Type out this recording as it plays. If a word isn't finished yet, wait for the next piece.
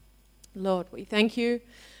Lord, we thank you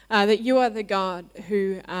that you are the God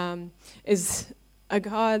who is a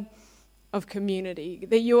God of community,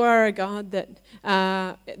 that you are a God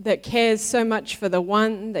that cares so much for the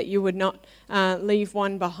one that you would not leave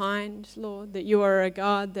one behind, Lord, that you are a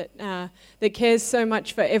God that cares so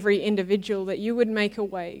much for every individual that you would make a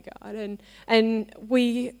way, God. And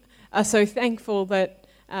we are so thankful that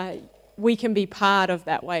we can be part of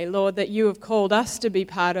that way, Lord, that you have called us to be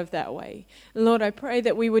part of that way. And Lord, I pray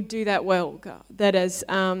that we would do that well, God, that as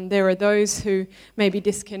there are those who may be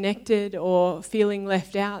disconnected or feeling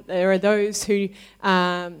left out, there are those who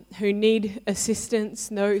need assistance,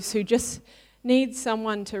 those who just need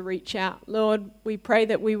someone to reach out. Lord, we pray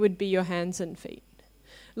that we would be your hands and feet.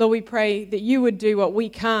 Lord, we pray that you would do what we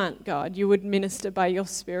can't, God. You would minister by your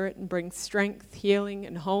Spirit and bring strength, healing,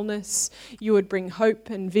 and wholeness. You would bring hope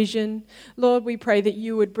and vision. Lord, we pray that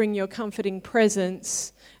you would bring your comforting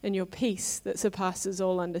presence and your peace that surpasses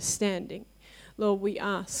all understanding. Lord, we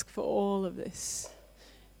ask for all of this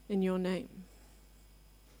in your name.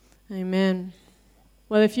 Amen.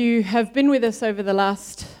 Well, if you have been with us over the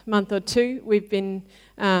last month or two, we've been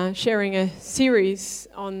sharing a series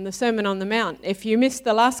on the Sermon on the Mount. If you missed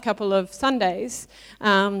the last couple of Sundays,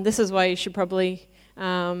 this is why you should probably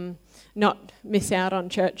not miss out on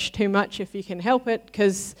church too much if you can help it,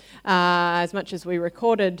 because as much as we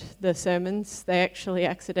recorded the sermons, they actually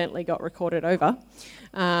accidentally got recorded over.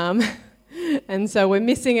 And so we're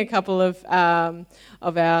missing a couple of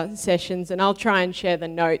our sessions, and I'll try and share the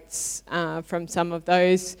notes from some of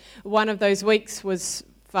those. One of those weeks was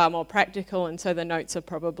far more practical, and so the notes are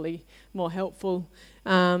probably more helpful.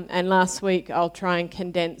 And last week I'll try and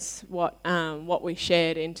condense what we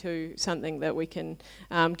shared into something that we can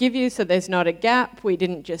give you, so there's not a gap. We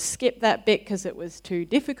didn't just skip that bit because it was too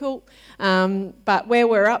difficult. But where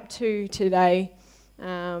we're up to today,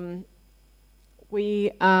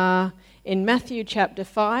 we are in Matthew chapter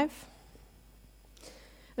 5,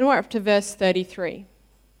 and we're up to verse 33.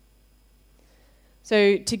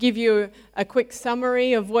 So to give you a quick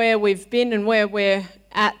summary of where we've been and where we're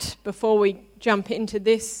at before we jump into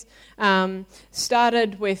this,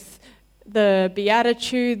 started with the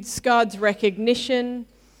Beatitudes, God's recognition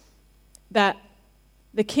that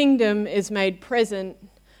the kingdom is made present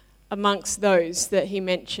amongst those that he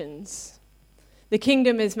mentions. The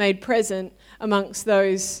kingdom is made present amongst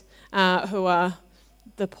those who are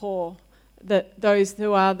the poor, those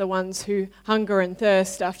who are the ones who hunger and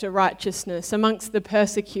thirst after righteousness, amongst the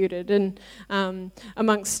persecuted, and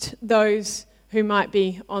amongst those who might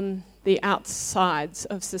be on the outsides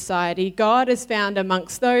of society. God is found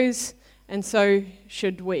amongst those, and so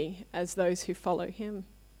should we as those who follow him.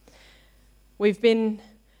 We've been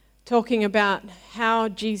talking about how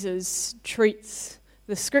Jesus treats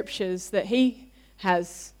the scriptures that he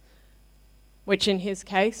has, which in his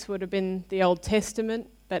case would have been the Old Testament,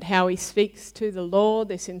 but how he speaks to the law,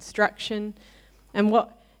 this instruction, and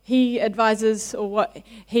what he advises or what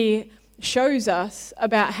he shows us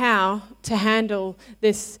about how to handle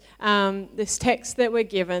this text that we're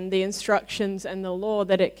given, the instructions and the law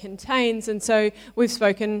that it contains. And so we've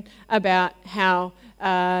spoken about how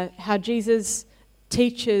Jesus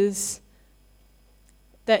teaches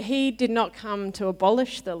that he did not come to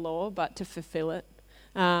abolish the law, but to fulfill it.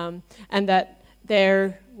 And that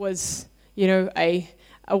there was,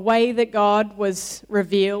 a way that God was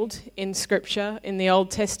revealed in Scripture, in the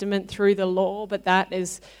Old Testament through the law, but that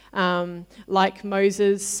is like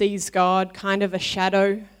Moses sees God, kind of a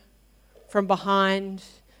shadow from behind,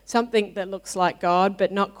 something that looks like God,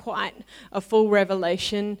 but not quite a full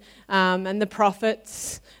revelation. And the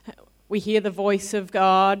prophets, we hear the voice of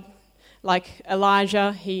God, like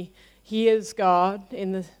Elijah, he hears God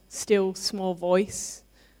in the still small voice,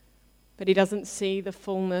 but he doesn't see the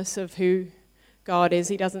fullness of who God is.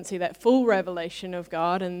 He doesn't see that full revelation of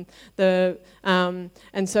God, and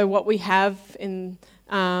so what we have in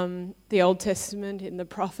the Old Testament, in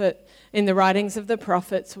the writings of the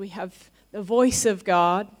prophets, we have the voice of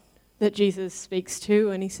God that Jesus speaks to,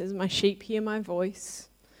 and he says, "My sheep hear my voice."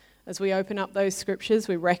 As we open up those scriptures,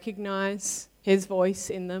 we recognize his voice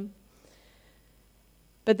in them.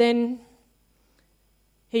 But then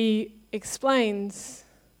he explains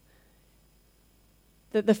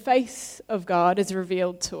that the face of God is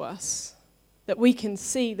revealed to us, that we can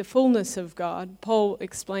see the fullness of God. Paul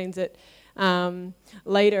explains it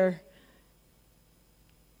later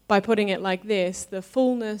by putting it like this: the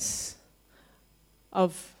fullness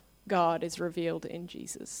of God is revealed in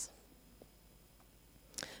Jesus.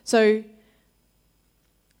 So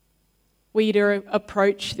we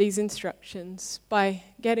approach these instructions by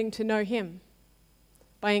getting to know him,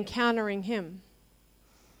 by encountering him.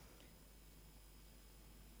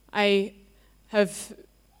 I have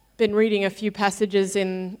been reading a few passages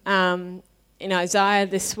in Isaiah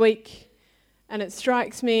this week, and it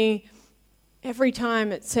strikes me every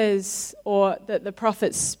time it says, or that the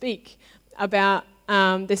prophets speak about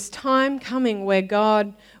this time coming where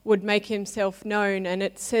God would make himself known, and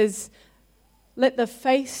it says, "Let the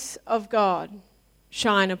face of God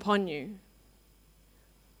shine upon you."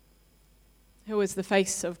 Who is the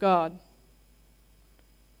face of God?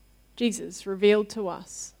 Jesus, revealed to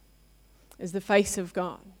us, is the face of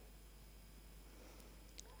God.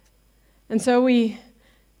 And so we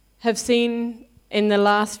have seen in the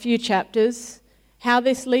last few chapters how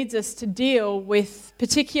this leads us to deal with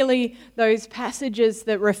particularly those passages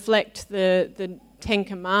that reflect the Ten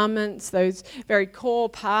Commandments, those very core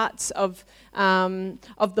parts of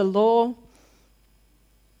the law,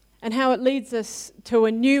 and how it leads us to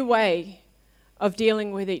a new way of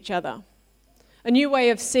dealing with each other, a new way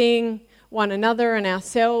of seeing one another and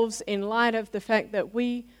ourselves in light of the fact that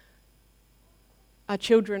we are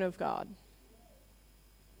children of God.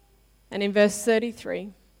 And in verse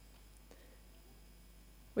 33,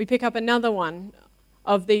 we pick up another one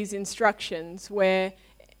of these instructions where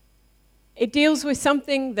it deals with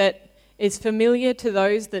something that is familiar to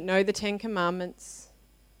those that know the Ten Commandments,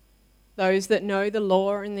 those that know the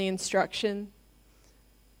law and the instruction,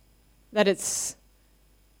 that it's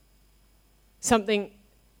something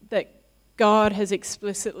that God has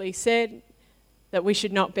explicitly said, that we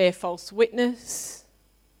should not bear false witness.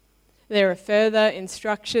 There are further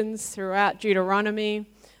instructions throughout Deuteronomy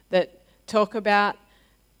that talk about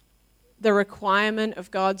the requirement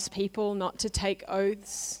of God's people not to take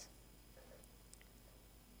oaths.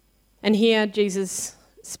 And here Jesus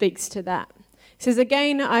speaks to that. He says,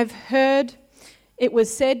 "Again, I've heard it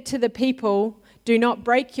was said to the people, 'Do not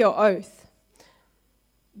break your oath.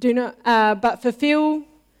 Do not, but fulfill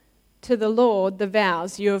to the Lord the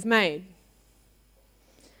vows you have made.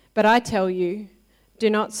 But I tell you, do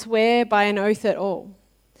not swear by an oath at all,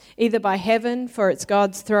 either by heaven, for it's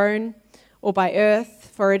God's throne, or by earth,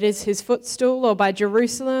 for it is his footstool, or by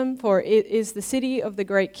Jerusalem, for it is the city of the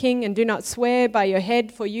great king. And do not swear by your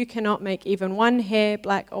head, for you cannot make even one hair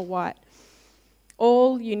black or white.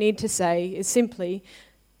 All you need to say is simply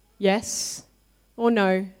yes or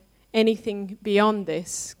no. Anything beyond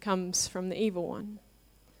this comes from the evil one.'"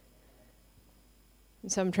 In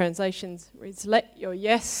some translations it reads, "Let your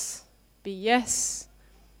yes be yes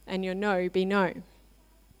and your no be no."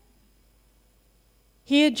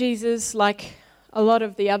 Here Jesus, like a lot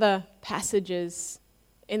of the other passages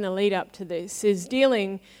in the lead up to this, is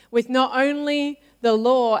dealing with not only the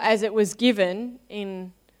law as it was given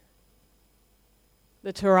in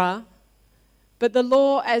the Torah, but the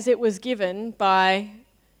law as it was given by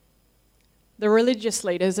the religious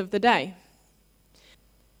leaders of the day.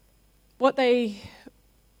 What they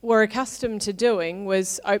were accustomed to doing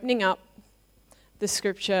was opening up the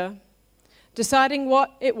scripture, deciding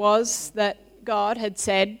what it was that God had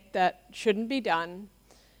said that shouldn't be done,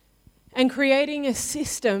 and creating a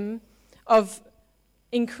system of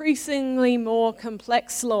increasingly more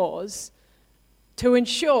complex laws to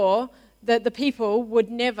ensure that the people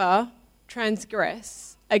would never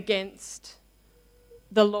transgress against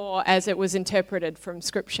the law as it was interpreted from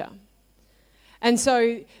Scripture. And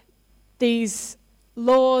so these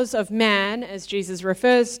laws of man, as Jesus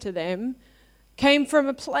refers to them, came from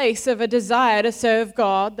a place of a desire to serve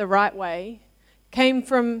God the right way, came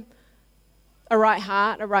from a right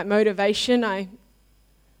heart, a right motivation, I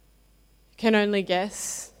can only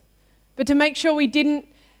guess, but to make sure we didn't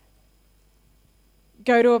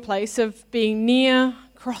go to a place of being near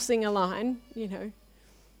crossing a line,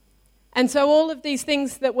 And so all of these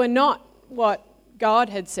things that were not what God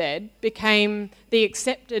had said became the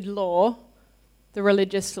accepted law, the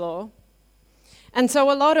religious law. And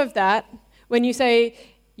so a lot of that, when you say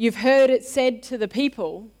you've heard it said to the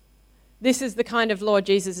people, this is the kind of law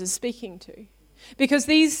Jesus is speaking to. Because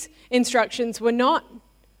these instructions were not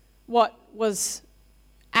what was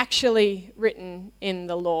actually written in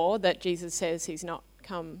the law that Jesus says he's not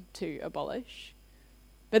come to abolish.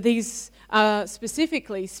 But these are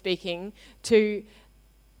specifically speaking to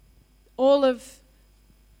all of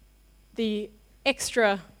the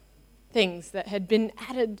extra things that had been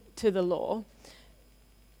added to the law.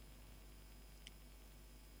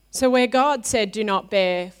 So where God said, "Do not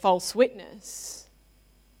bear false witness,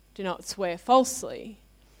 do not swear falsely,"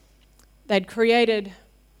 they'd created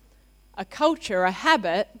a culture, a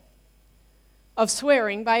habit of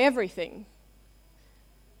swearing by everything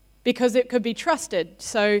because it could be trusted.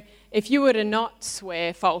 So if you were to not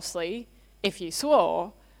swear falsely, if you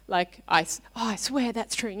swore, like, I swear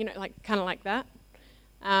that's true, kind of like that.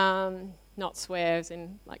 not swear as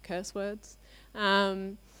in like curse words.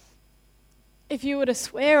 If you were to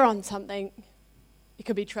swear on something, it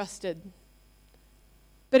could be trusted.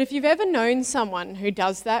 But if you've ever known someone who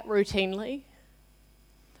does that routinely,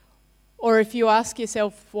 or if you ask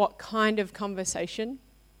yourself what kind of conversation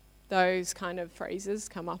those kind of phrases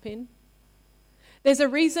come up in, there's a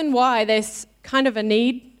reason why there's kind of a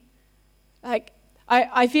need. Like,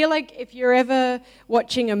 I feel like if you're ever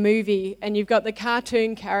watching a movie and you've got the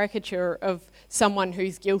cartoon caricature of someone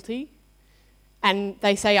who's guilty and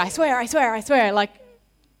they say, I swear, I swear, I swear, like,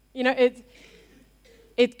 you know,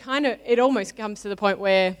 it almost comes to the point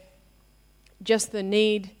where just the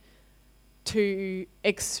need to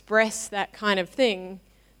express that kind of thing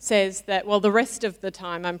says that, well, the rest of the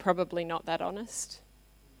time I'm probably not that honest.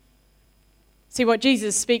 See, what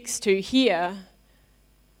Jesus speaks to here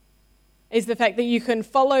is the fact that you can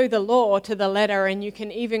follow the law to the letter and you can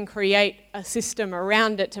even create a system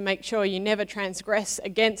around it to make sure you never transgress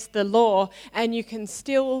against the law, and you can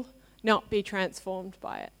still not be transformed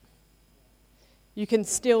by it. You can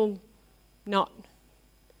still not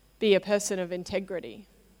be a person of integrity.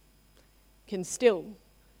 You can still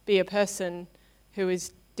be a person who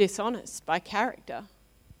is dishonest by character.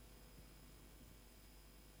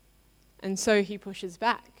 And so he pushes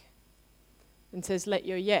back and says, let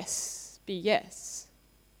your yes be yes.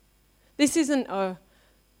 This isn't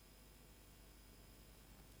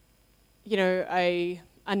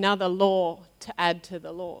another law to add to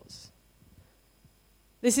the laws.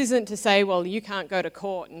 This isn't to say, well, you can't go to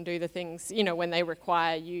court and do the things, when they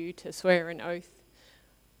require you to swear an oath.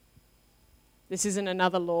 This isn't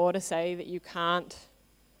another law to say that you can't,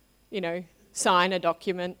 sign a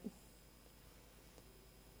document.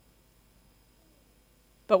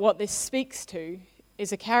 But what this speaks to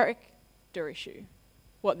is a character issue.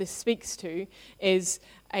 What this speaks to is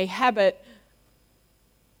a habit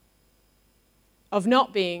of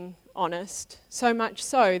not being honest, so much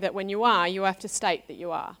so that when you are, you have to state that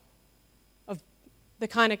you are. Of the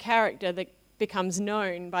kind of character that becomes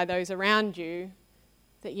known by those around you,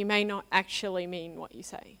 that you may not actually mean what you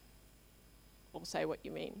say, or say what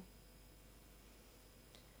you mean.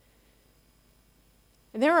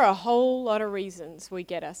 And there are a whole lot of reasons we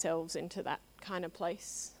get ourselves into that kind of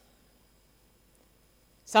place.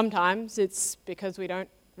 Sometimes it's because we don't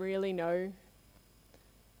really know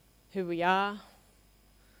who we are.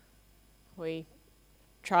 We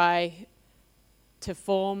try to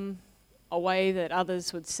form a way that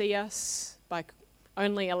others would see us by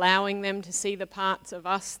only allowing them to see the parts of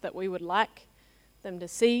us that we would like them to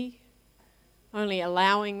see, only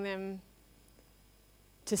allowing them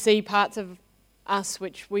to see parts of us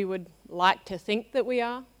which we would like to think that we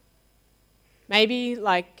are. Maybe,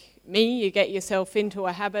 like me, you get yourself into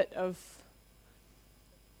a habit of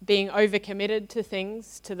being overcommitted to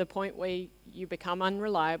things to the point where you become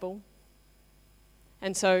unreliable.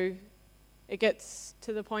 And so it gets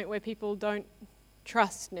to the point where people don't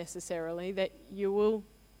trust necessarily that you will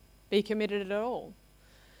be committed at all.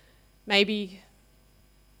 Maybe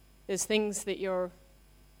there's things that you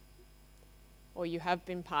have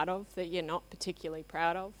been part of that you're not particularly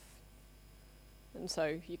proud of, and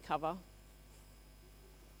so you cover.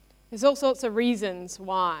 There's all sorts of reasons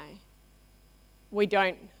why we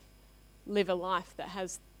don't live a life that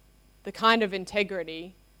has the kind of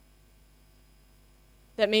integrity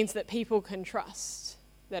that means that people can trust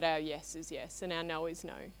that our yes is yes and our no is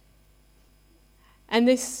no. And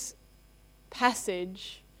this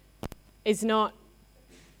passage is not,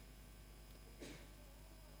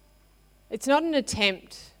 it's not an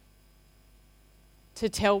attempt to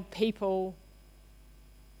tell people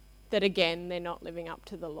that, again, they're not living up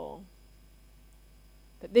to the law.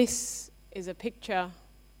 But this is a picture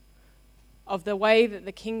of the way that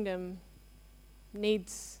the kingdom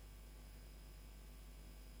needs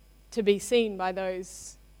to be seen by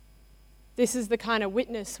those. This is the kind of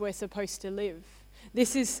witness we're supposed to live.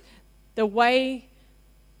 This is the way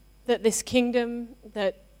that this kingdom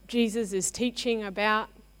that Jesus is teaching about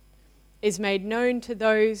is made known to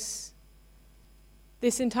those.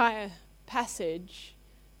 This entire passage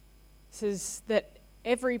says that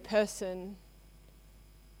every person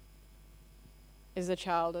is a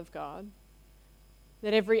child of God,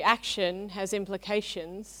 that every action has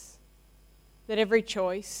implications, that every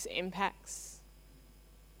choice impacts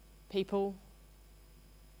people.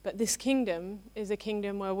 But this kingdom is a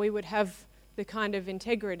kingdom where we would have the kind of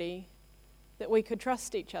integrity that we could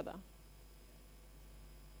trust each other.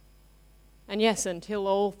 And yes, until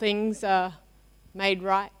all things are made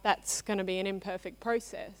right, that's going to be an imperfect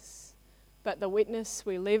process. But the witness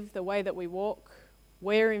we live, the way that we walk,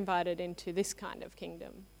 we're invited into this kind of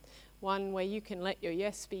kingdom. One where you can let your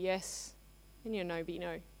yes be yes and your no be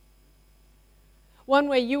no. One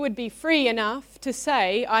where you would be free enough to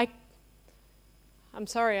say, I'm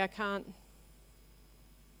sorry, I can't.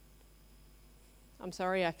 I'm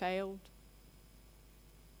sorry, I failed.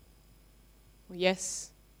 Well,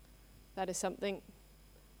 yes, that is something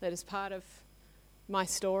that is part of my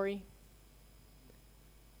story.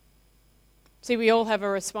 See, we all have a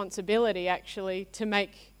responsibility, actually, to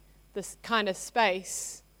make this kind of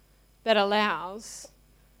space that allows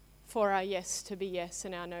for our yes to be yes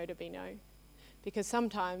and our no to be no. Because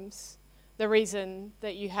sometimes the reason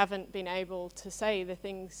that you haven't been able to say the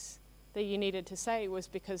things that you needed to say was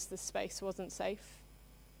because the space wasn't safe.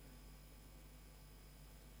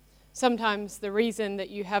 Sometimes the reason that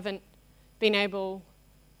you haven't been able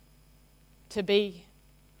to be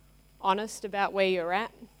honest about where you're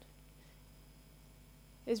at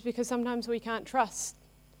is because sometimes we can't trust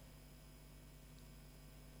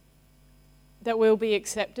that we'll be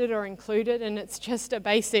accepted or included, and it's just a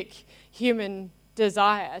basic human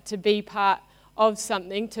desire to be part of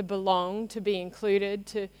something, to belong, to be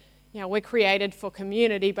included, we're created for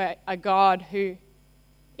community by a God who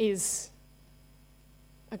is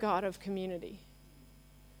a God of community.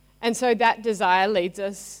 And so that desire leads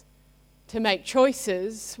us to make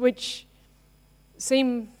choices which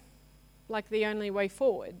seem like the only way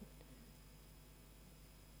forward.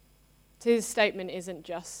 So his statement isn't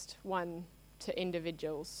just one to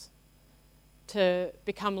individuals, to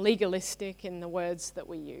become legalistic in the words that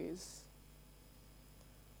we use.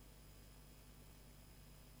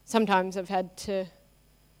 Sometimes I've had to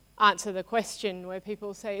answer the question where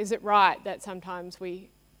people say, is it right that sometimes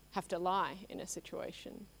we have to lie in a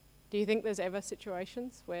situation? Do you think there's ever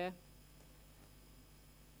situations where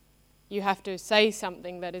you have to say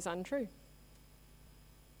something that is untrue?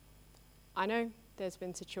 I know there's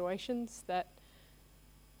been situations that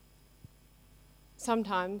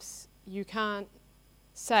sometimes you can't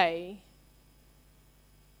say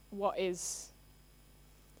what is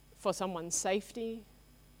for someone's safety,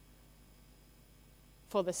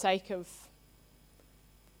 for the sake of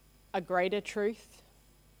a greater truth.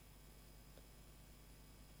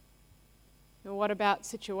 And what about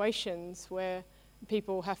situations where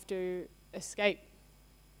people have to escape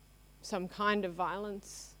some kind of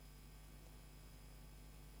violence?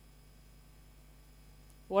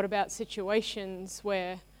 What about situations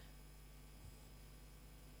where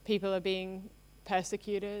people are being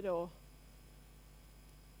persecuted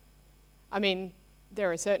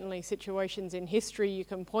there are certainly situations in history you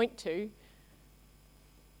can point to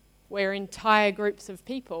where entire groups of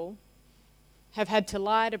people have had to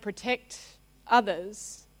lie to protect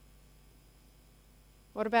others.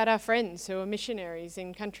 What about our friends who are missionaries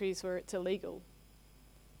in countries where it's illegal?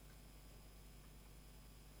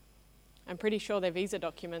 I'm pretty sure their visa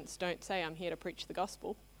documents don't say I'm here to preach the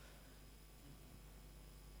gospel.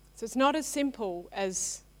 So it's not as simple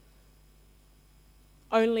as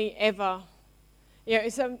only ever.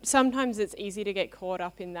 Sometimes it's easy to get caught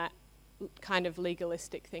up in that kind of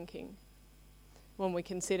legalistic thinking when we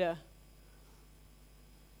consider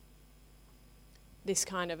this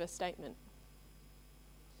kind of a statement.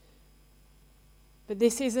 But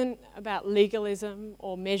this isn't about legalism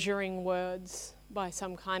or measuring words by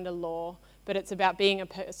some kind of law, but it's about being a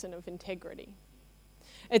person of integrity.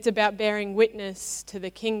 It's about bearing witness to the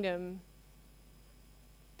kingdom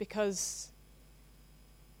because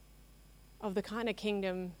of the kind of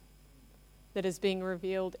kingdom that is being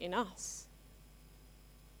revealed in us.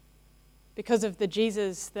 Because of the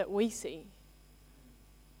Jesus that we see.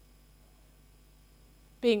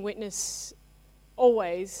 Being witness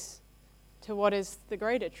always to what is the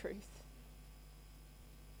greater truth.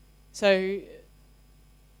 So,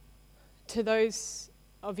 to those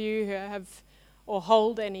of you who have or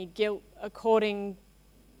hold any guilt according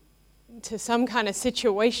to some kind of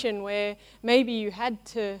situation where maybe you had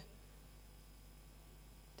to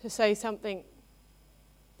say something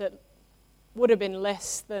that would have been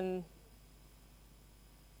less than,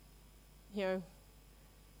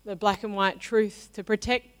 the black and white truth to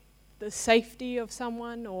protect the safety of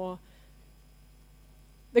someone, or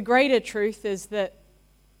the greater truth is that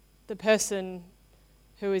the person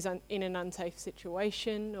who is in an unsafe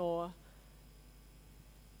situation or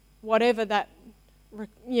whatever that,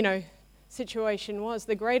 situation was,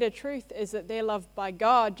 the greater truth is that they're loved by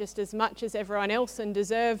God just as much as everyone else and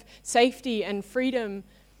deserve safety and freedom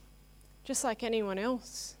just like anyone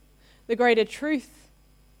else. The greater truth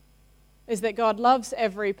is that God loves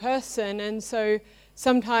every person, and so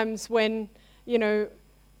sometimes when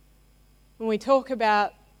we talk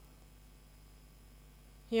about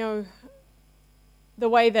the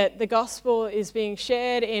way that the gospel is being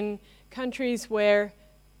shared in countries where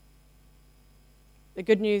the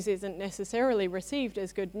good news isn't necessarily received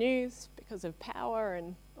as good news because of power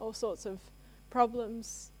and all sorts of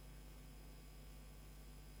problems.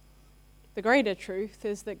 The greater truth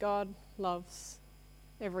is that God loves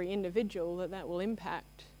every individual that will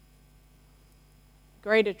impact.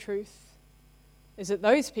 Greater truth is that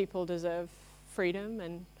those people deserve freedom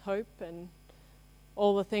and hope and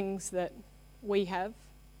all the things that we have.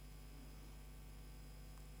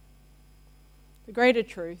 The greater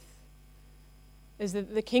truth is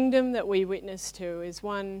that the kingdom that we witness to is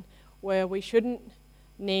one where we shouldn't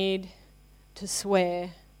need to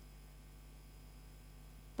swear,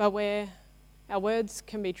 but where our words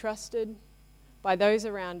can be trusted by those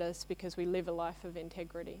around us because we live a life of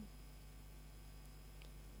integrity.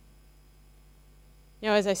 You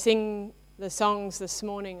know, as I sing the songs this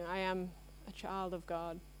morning, I am a child of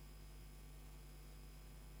God.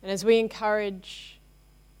 And as we encourage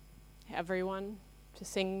everyone to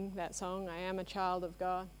sing that song, I am a child of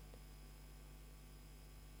God,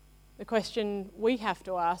 the question we have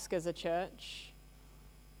to ask as a church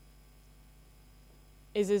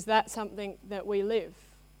is that something that we live?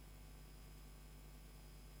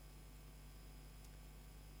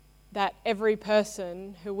 That every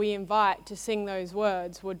person who we invite to sing those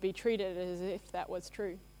words would be treated as if that was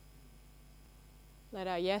true. Let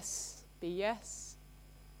our yes be yes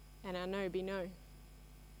and our no be no.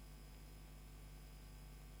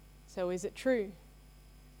 So is it true?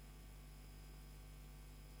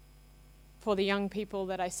 For the young people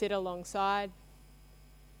that I sit alongside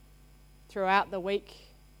throughout the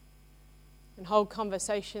week and hold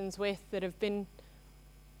conversations with that have been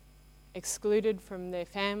excluded from their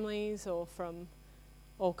families or from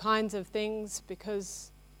all kinds of things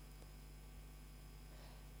because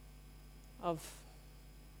of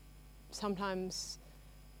sometimes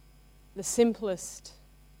the simplest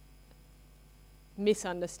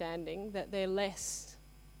misunderstanding that they're less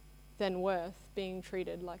than worth being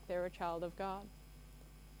treated like they're a child of God.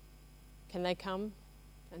 Can they come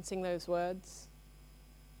and sing those words?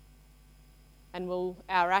 And will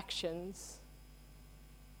our actions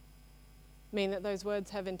mean that those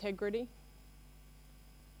words have integrity?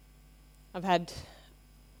 I've had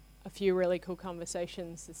a few really cool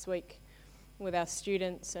conversations this week with our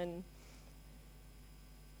students, and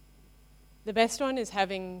the best one is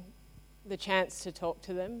having the chance to talk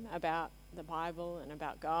to them about the Bible and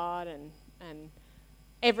about God, and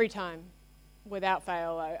every time, without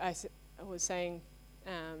fail, I was saying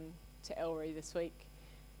to Ellery this week,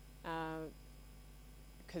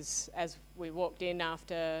 because as we walked in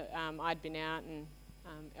after I'd been out and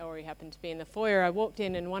Ellery happened to be in the foyer, I walked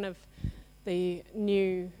in and one of the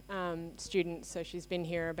new students, so she's been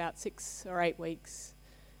here about 6 or 8 weeks,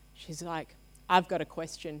 she's like, "I've got a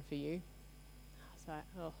question for you." I was like,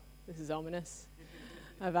 oh, this is ominous.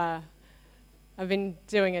 I've been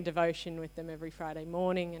doing a devotion with them every Friday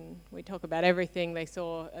morning, and we talk about everything they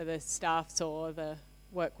saw, the staff saw, the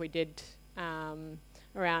work we did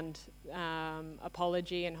around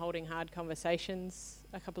apology and holding hard conversations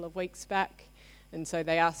a couple of weeks back, and so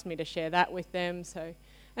they asked me to share that with them. So,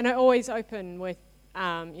 and I always open with,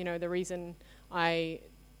 the reason I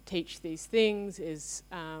teach these things is,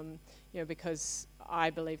 because I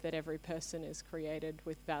believe that every person is created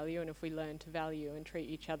with value, and if we learn to value and treat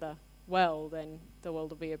each other well, then the world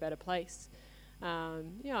will be a better place.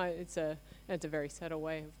 It's a very subtle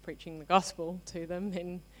way of preaching the gospel to them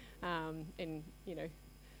in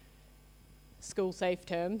school safe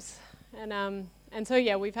terms, and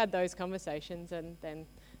so we've had those conversations, and then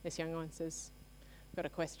this young one says, "I've got a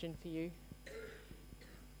question for you."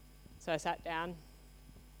 So I sat down,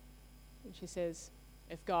 and she says,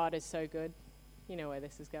 "If God is so good," you know where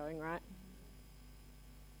this is going, right?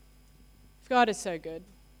 If God is so good,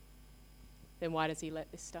 then why does he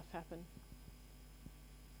let this stuff happen?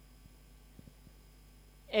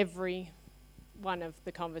 Every one of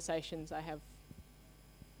the conversations I have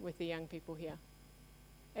with the young people here,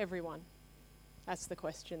 everyone, that's the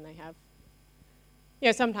question they have.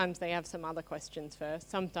 Sometimes they have some other questions first.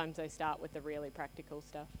 Sometimes they start with the really practical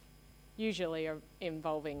stuff, usually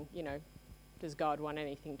involving, does God want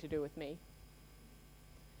anything to do with me?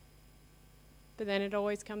 But then it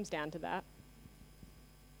always comes down to that.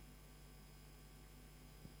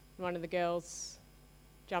 One of the girls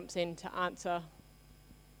jumps in to answer,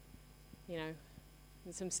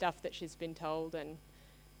 some stuff that she's been told, and,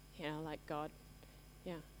 like God,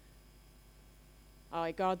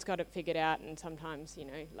 God's got it figured out, and sometimes,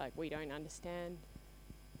 we don't understand.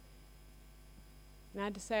 And I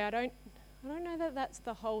had to say, I don't know that that's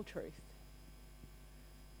the whole truth.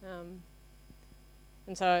 And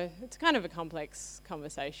so it's kind of a complex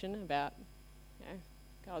conversation about,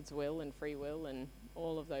 God's will and free will and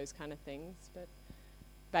all of those kind of things. But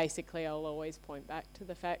basically, I'll always point back to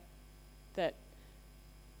the fact that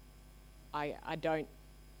I don't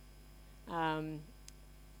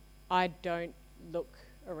look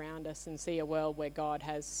around us and see a world where God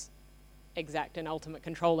has exact and ultimate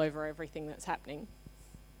control over everything that's happening.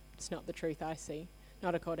 It's not the truth I see,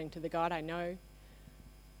 not according to the God I know.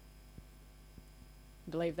 I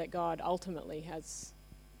believe that God ultimately has,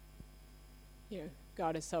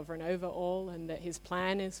 God is sovereign over all, and that his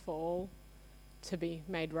plan is for all to be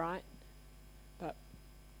made right. But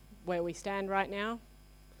where we stand right now,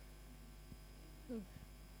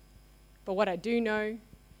 but what I do know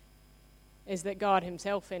is that God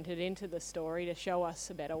himself entered into the story to show us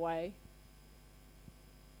a better way.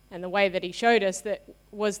 And the way that he showed us that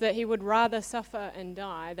was that he would rather suffer and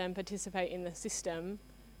die than participate in the system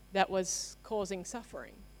that was causing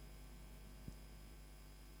suffering.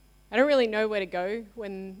 I don't really know where to go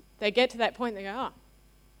when they get to that point. They go,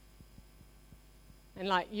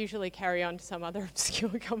 and usually carry on to some other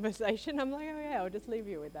obscure conversation. I'm like, oh yeah, I'll just leave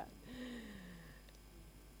you with that.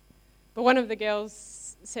 But one of the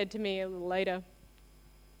girls said to me a little later,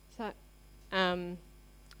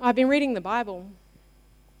 I've been reading the Bible.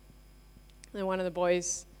 And one of the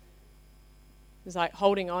boys was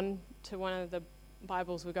holding on to one of the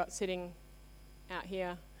Bibles we got sitting out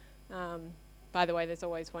here. By the way, there's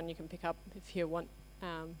always one you can pick up if you want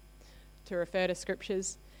to refer to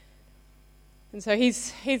scriptures. And so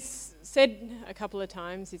he's said a couple of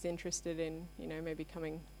times he's interested in maybe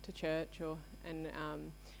coming to church and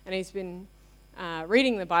he's been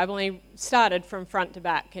reading the Bible, and he started from front to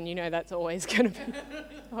back, and that's always going to be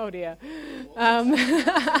oh dear.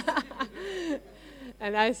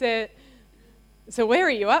 And I said, so where are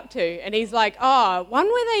you up to? And he's like, one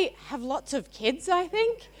where they have lots of kids, I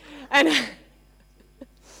think. And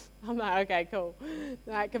I'm like, okay, cool.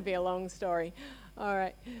 That could be a long story. All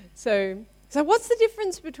right. So what's the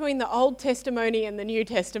difference between the Old Testimony and the New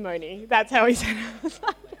Testimony? That's how he said it.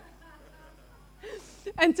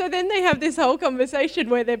 And so then they have this whole conversation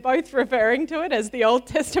where they're both referring to it as the Old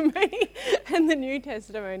Testimony and the New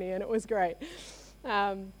Testimony, and it was great.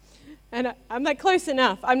 And I'm like, close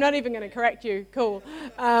enough. I'm not even going to correct you. Cool.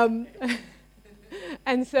 And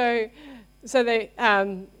so they,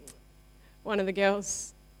 one of the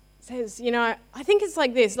girls says, I think it's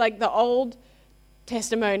like this, like the Old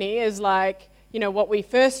Testimony is what we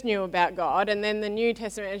first knew about God, and then the New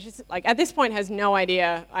Testament is just at this point has no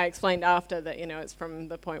idea. I explained after that, it's from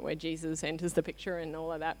the point where Jesus enters the picture and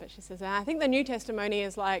all of that, but she says, I think the New Testimony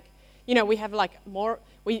is we have more,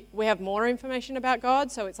 we have more information about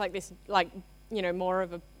God, so it's this more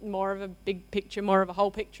of a big picture, more of a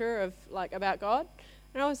whole picture of about God.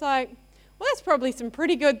 And I was like, well, that's probably some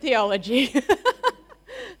pretty good theology.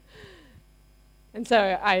 And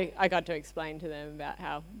so I got to explain to them about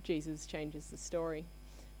how Jesus changes the story.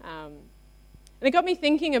 And it got me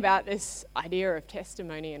thinking about this idea of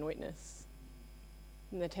testimony and witness,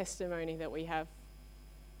 and the testimony that we have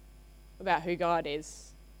about who God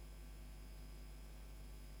is,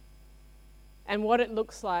 and what it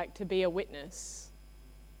looks like to be a witness.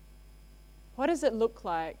 What does it look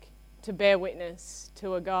like to bear witness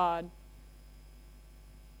to a God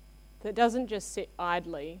that doesn't just sit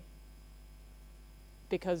idly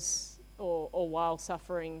because or while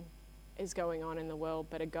suffering is going on in the world,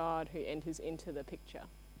 but a God who enters into the picture?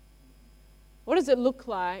 What does it look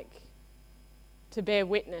like to bear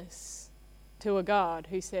witness to a God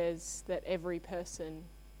who says that every person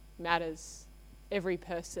matters, every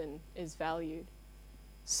person is valued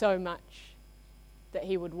so much that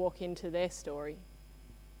he would walk into their story?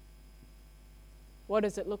 What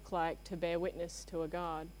does it look like to bear witness to a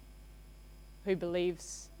God who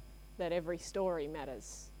believes that every story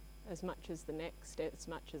matters as much as the next, as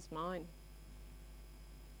much as mine?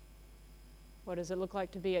 What does it look like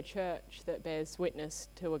to be a church that bears witness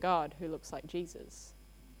to a God who looks like Jesus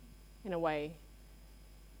in a way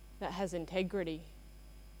that has integrity,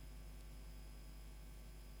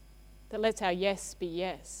 that lets our yes be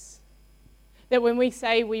yes, that when we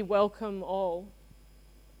say we welcome all,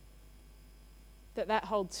 that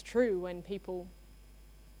holds true when people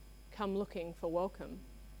come looking for welcome?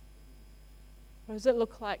 What does it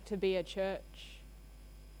look like to be a church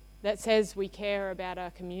that says we care about our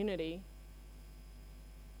community?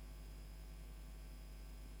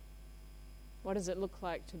 What does it look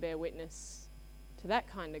like to bear witness to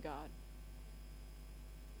that kind of God?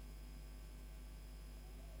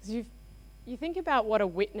 You think about what a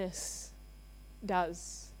witness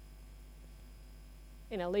does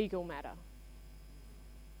in a legal matter.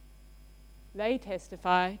 They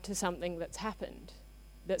testify to something that's happened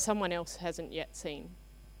that someone else hasn't yet seen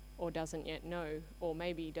or doesn't yet know, or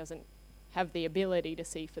maybe doesn't have the ability to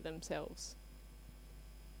see for themselves.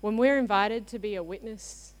 When we're invited to be a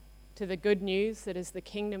witness to the good news that is the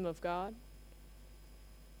kingdom of God,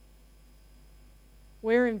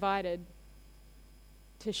 we're invited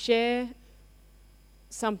to share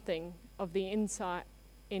something of the insight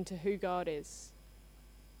into who God is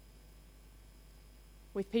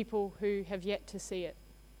with people who have yet to see it.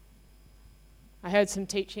 I heard some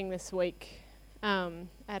teaching this week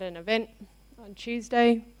at an event on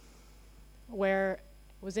Tuesday where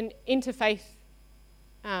it was an interfaith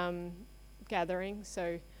gathering,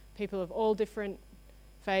 so people of all different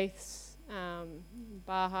faiths,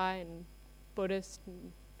 Baha'i and Buddhist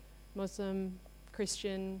and Muslim,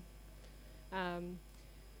 Christian, and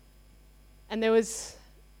there was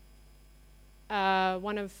a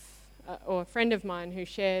friend of mine who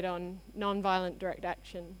shared on nonviolent direct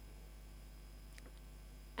action.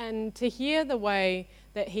 And to hear the way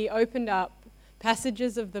that he opened up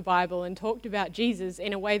passages of the Bible and talked about Jesus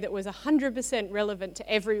in a way that was 100% relevant to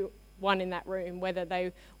everyone in that room, whether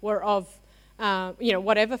they were of,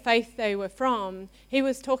 whatever faith they were from, he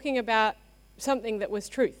was talking about something that was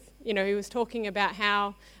truth. He was talking about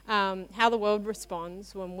how the world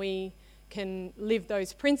responds when we can live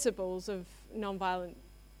those principles of nonviolent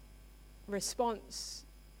response.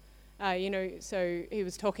 So he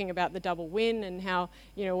was talking about the double win and how,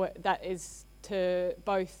 that is to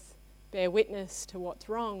both bear witness to what's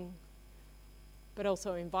wrong, but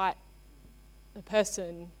also invite the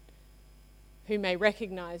person who may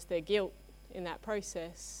recognize their guilt in that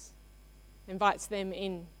process, invites them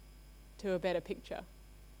in to a better picture.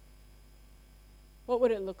 What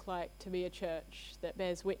would it look like to be a church that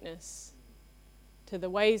bears witness to the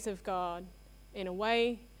ways of God in a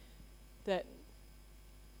way that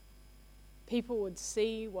people would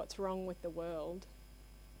see what's wrong with the world,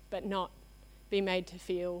 but not be made to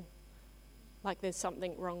feel like there's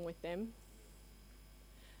something wrong with them?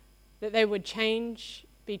 That they would change,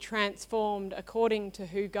 be transformed according to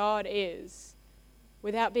who God is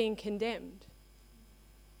without being condemned.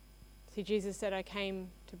 See, Jesus said, I came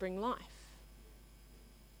to bring life.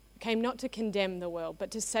 I came not to condemn the world,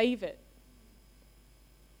 but to save it.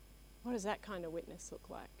 What does that kind of witness look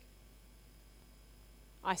like?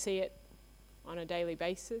 I see it on a daily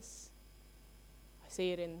basis. I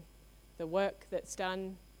see it in the work that's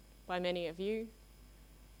done by many of you.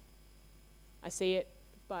 I see it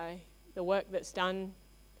by the work that's done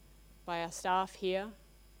by our staff here.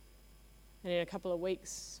 And in a couple of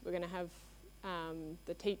weeks, we're going to have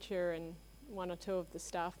the teacher and one or two of the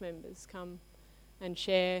staff members come and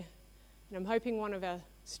share. And I'm hoping one of our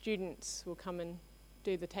students will come and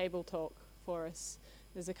do the table talk for us.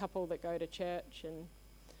 There's a couple that go to church, and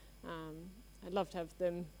I'd love to have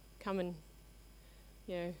them come and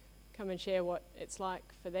share what it's like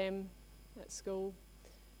for them at school.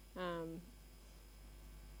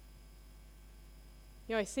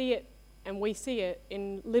 I see it, and we see it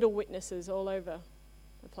in little witnesses all over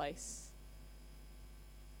the place.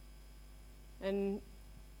 And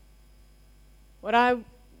what I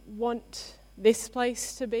want this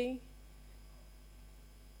place to be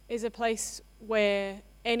is a place where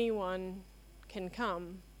anyone can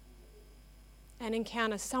come and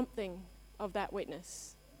encounter something of that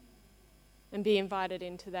witness and be invited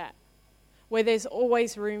into that, where there's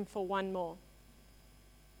always room for one more.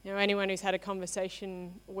 Anyone who's had a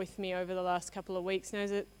conversation with me over the last couple of weeks knows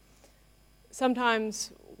that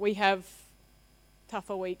sometimes we have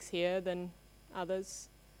tougher weeks here than others.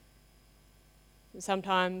 And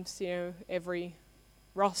sometimes, every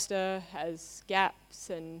roster has gaps,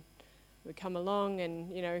 and we come along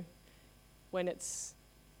and, when it's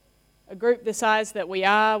a group the size that we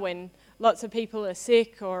are, when lots of people are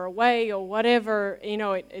sick or away or whatever,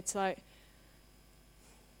 it's like,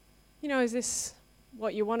 is this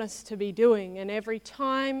what you want us to be doing? And every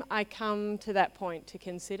time I come to that point to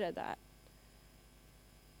consider that,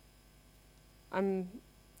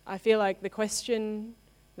 I feel like the question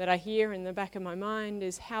that I hear in the back of my mind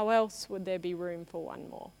is, how else would there be room for one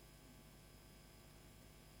more?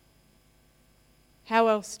 How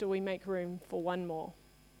else do we make room for one more?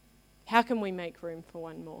 How can we make room for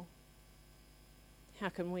one more? How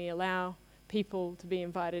can we allow people to be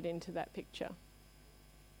invited into that picture?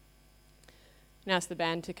 And ask the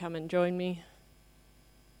band to come and join me.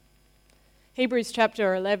 Hebrews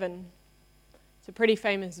chapter 11. It's a pretty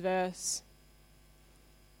famous verse.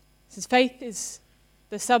 It says, faith is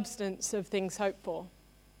the substance of things hoped for,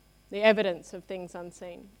 the evidence of things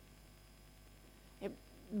unseen. It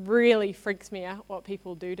really freaks me out what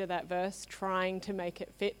people do to that verse, trying to make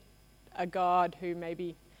it fit a God who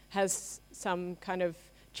maybe has some kind of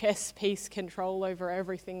chess piece control over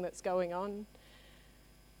everything that's going on.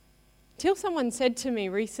 Till someone said to me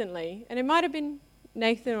recently, and it might have been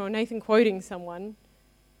Nathan or Nathan quoting someone,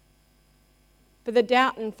 but the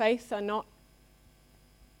doubt and faith are not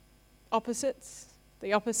opposites.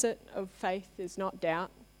 The opposite of faith is not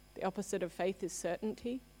doubt. The opposite of faith is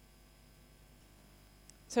certainty.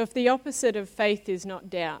 So if the opposite of faith is not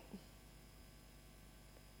doubt,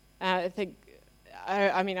 I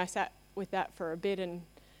sat with that for a bit, and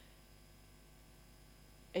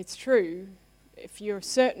it's true. If you're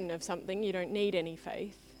certain of something, you don't need any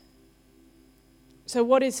faith. So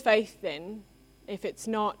what is faith then, if it's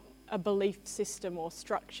not a belief system or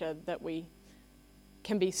structure that we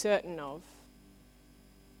can be certain of?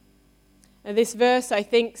 And this verse, I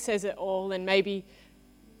think, says it all, and maybe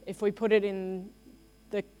if we put it in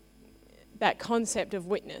that concept of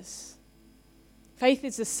witness, faith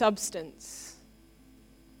is a substance.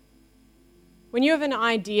 When you have an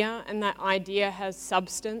idea and that idea has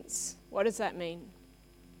substance, what does that mean?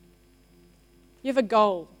 You have a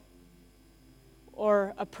goal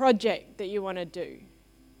or a project that you want to do.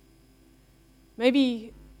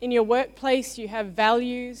 Maybe in your workplace you have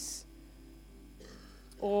values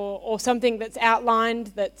or something that's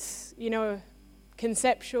outlined that's,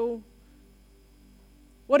 conceptual.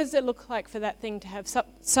 What does it look like for that thing to have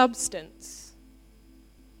substance?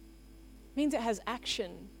 It means it has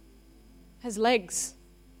action, has legs.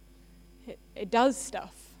 It does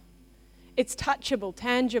stuff. It's touchable,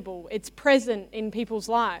 tangible. It's present in people's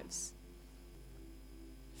lives.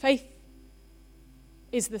 Faith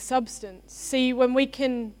is the substance. See, when we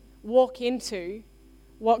can walk into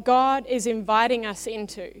what God is inviting us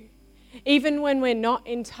into, even when we're not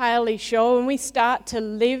entirely sure, when we start to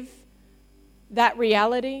live that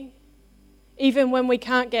reality, even when we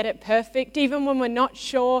can't get it perfect, even when we're not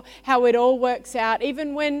sure how it all works out,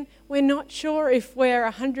 even when we're not sure if we're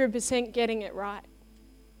 100% getting it right.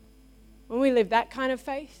 When we live that kind of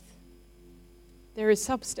faith, there is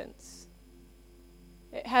substance.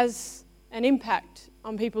 It has an impact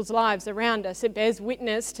on people's lives around us. It bears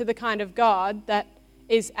witness to the kind of God that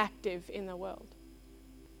is active in the world.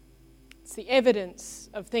 It's the evidence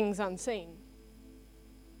of things unseen.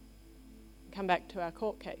 Come back to our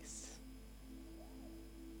court case.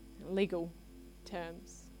 Legal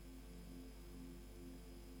terms.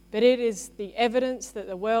 But it is the evidence that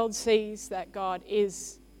the world sees that God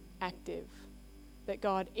is active, that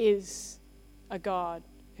God is a God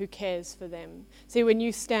who cares for them. See, when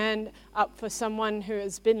you stand up for someone who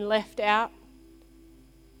has been left out,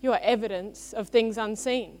 you are evidence of things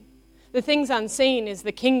unseen. The things unseen is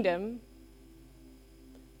the kingdom.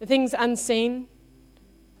 The things unseen,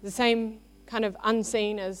 the same kind of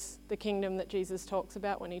unseen as the kingdom that Jesus talks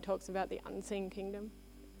about when he talks about the unseen kingdom.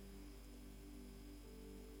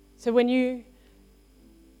 So when you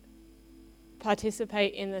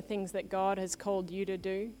participate in the things that God has called you to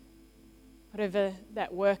do, whatever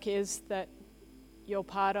that work is that you're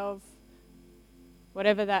part of,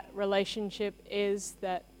 whatever that relationship is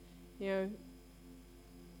that you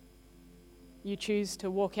choose to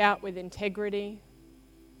walk out with integrity,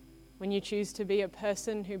 when you choose to be a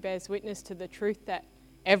person who bears witness to the truth that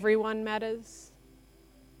everyone matters,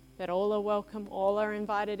 that all are welcome, all are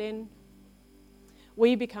invited in,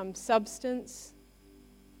 we become substance,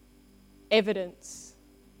 evidence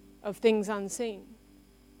of things unseen.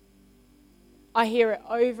 I hear it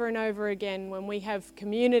over and over again when we have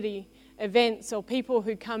community events or people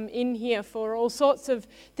who come in here for all sorts of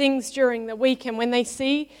things during the week, and when they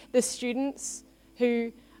see the students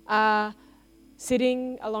who are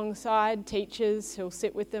sitting alongside teachers who'll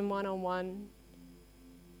sit with them one-on-one,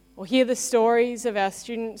 or hear the stories of our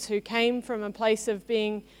students who came from a place of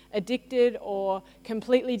being addicted or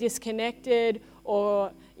completely disconnected,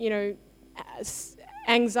 or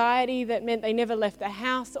anxiety that meant they never left the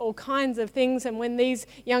house, all kinds of things. And when these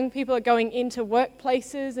young people are going into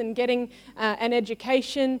workplaces and getting an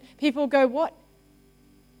education, people go, what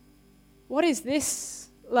is this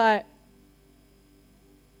like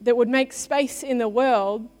that would make space in the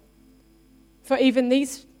world for even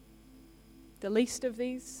these, the least of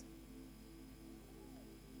these?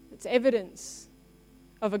 It's evidence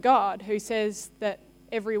of a God who says that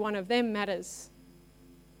every one of them matters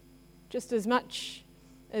just as much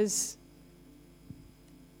as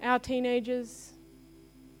our teenagers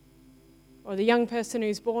or the young person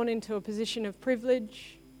who's born into a position of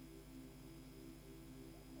privilege.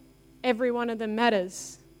 Every one of them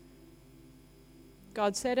matters.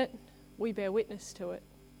 God said it, we bear witness to it.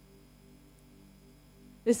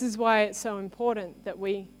 This is why it's so important that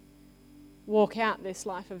we walk out this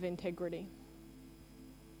life of integrity.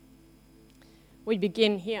 We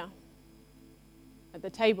begin here. at the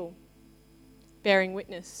table, bearing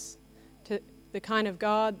witness to the kind of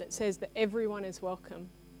God that says that everyone is welcome,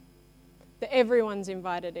 that everyone's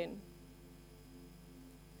invited in,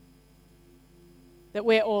 that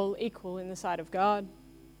we're all equal in the sight of God.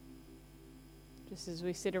 Just as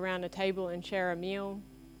we sit around a table and share a meal,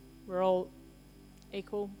 we're all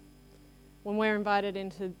equal. When we're invited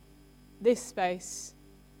into this space,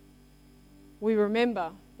 we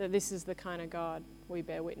remember that this is the kind of God we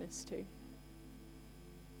bear witness to.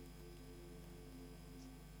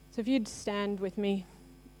 So if you'd stand with me,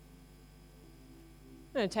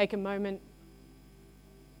 I'm going to take a moment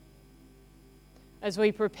as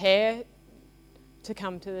we prepare to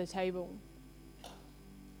come to the table.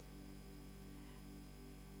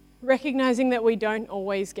 Recognizing that we don't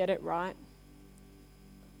always get it right.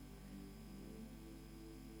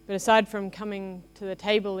 But aside from coming to the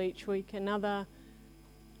table each week, another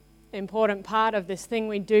important part of this thing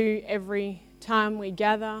we do every time we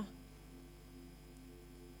gather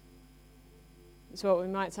is what we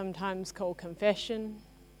might sometimes call confession,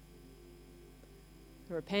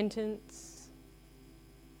 repentance.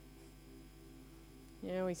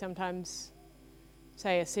 You know, we sometimes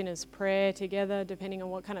say a sinner's prayer together, depending on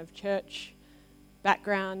what kind of church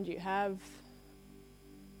background you have.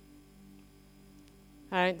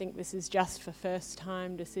 I don't think this is just for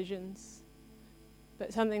first-time decisions,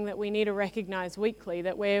 but something that we need to recognize weekly,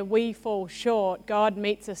 that where we fall short, God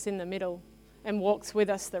meets us in the middle and walks with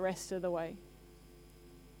us the rest of the way.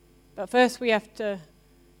 But first we have to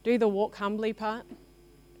do the walk humbly part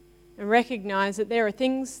and recognize that there are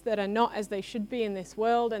things that are not as they should be in this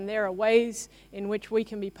world, and there are ways in which we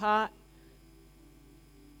can be part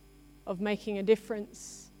of making a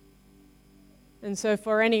difference. And so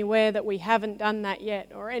for anywhere that we haven't done that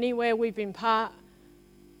yet, or anywhere we've been part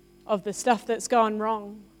of the stuff that's gone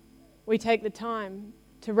wrong, we take the time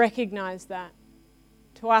to recognize that,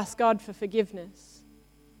 to ask God for forgiveness.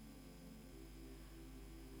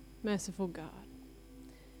 Merciful God,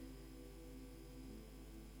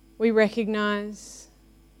 we recognize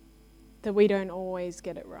that we don't always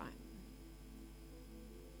get it right,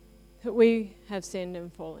 that we have sinned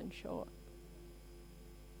and fallen short,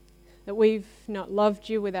 that we've not loved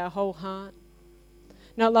you with our whole heart,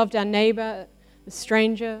 not loved our neighbor, the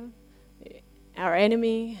stranger, our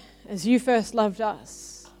enemy, as you first loved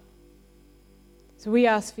us. So we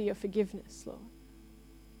ask for your forgiveness, Lord.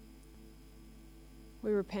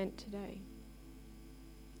 We repent today.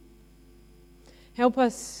 Help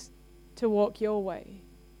us to walk your way.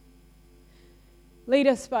 Lead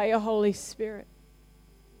us by your Holy Spirit,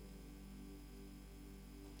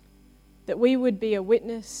 that we would be a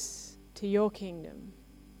witness to your kingdom,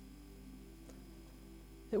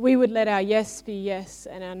 that we would let our yes be yes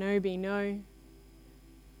and our no be no, and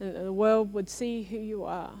that the world would see who you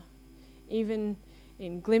are, even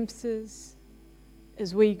in glimpses,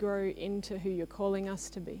 as we grow into who you're calling us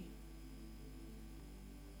to be.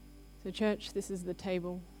 So church, this is the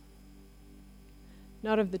table,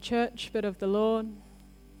 not of the church, but of the Lord.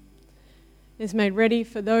 It's made ready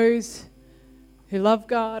for those who love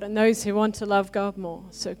God and those who want to love God more.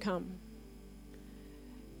 So come.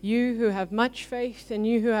 You who have much faith and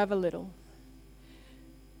you who have a little.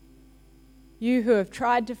 You who have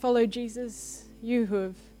tried to follow Jesus, you who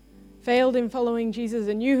have failed in following Jesus,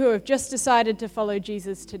 and you who have just decided to follow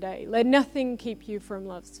Jesus today. Let nothing keep you from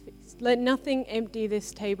love's feast. Let nothing empty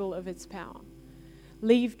this table of its power.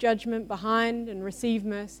 Leave judgment behind and receive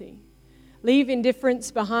mercy. Leave indifference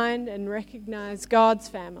behind and recognize God's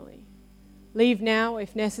family. Leave now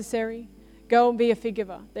if necessary. Go and be a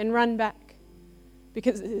figure, then run back.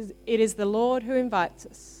 Because it is the Lord who invites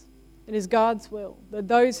us. It is God's will that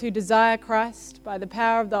those who desire Christ by the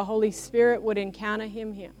power of the Holy Spirit would encounter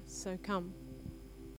him here. So come.